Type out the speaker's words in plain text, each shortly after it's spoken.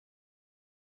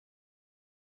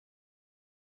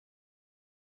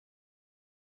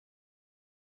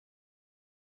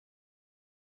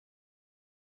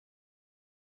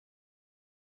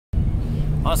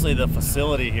Honestly, the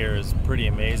facility here is pretty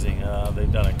amazing.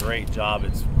 They've done a great job.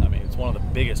 I mean, it's one of the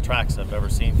biggest tracks I've ever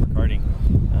seen for karting.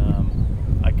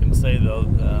 I can say though,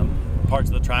 parts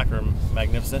of the track are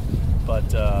magnificent, but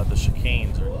the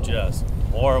chicanes are just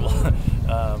horrible.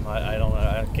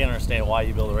 I can't understand why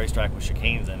you build a racetrack with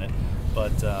chicanes in it,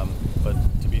 but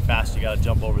to be fast, you got to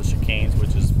jump over the chicanes,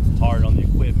 which is hard on the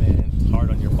equipment, hard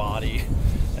on your body,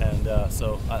 and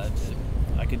so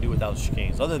I could do without the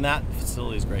chicanes. Other than that, the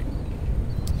facility is great.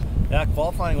 Yeah,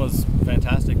 qualifying was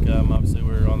fantastic. Obviously,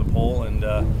 we were on the pole, and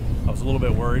I was a little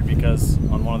bit worried because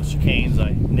on one of the chicanes,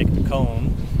 I nicked a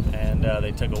cone, and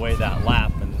they took away that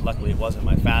lap. And luckily, it wasn't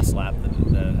my fast lap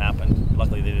that happened.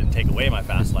 Luckily, they didn't take away my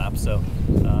fast lap. So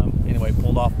anyway,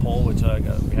 pulled off pole, which I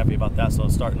got to be happy about that. So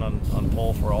starting on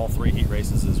pole for all 3 heat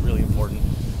races is really important.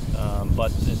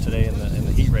 But today in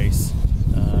the heat race,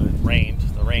 it rained.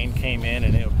 The rain came in,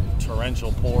 and it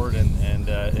torrential poured, and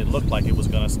it looked like it was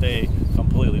going to stay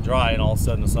completely dry, and all of a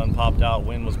sudden the sun popped out,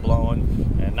 wind was blowing,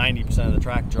 and 90% of the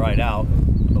track dried out,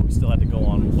 but we still had to go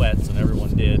on wets, and everyone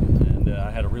did. And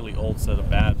I had a really old set of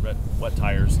bad wet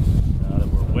tires that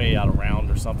were way out of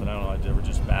round or something. I don't know, they were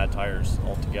just bad tires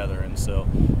altogether, and so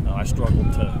I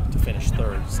struggled to finish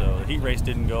 3rd. So the heat race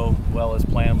didn't go well as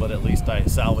planned, but at least I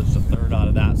salvaged a 3rd out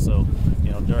of that. So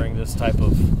during this type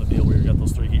of deal where you got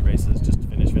those 3 heat races, just to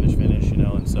finish,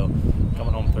 and so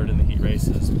coming home 3rd in the heat race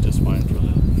is just fine for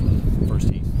the first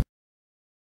heat.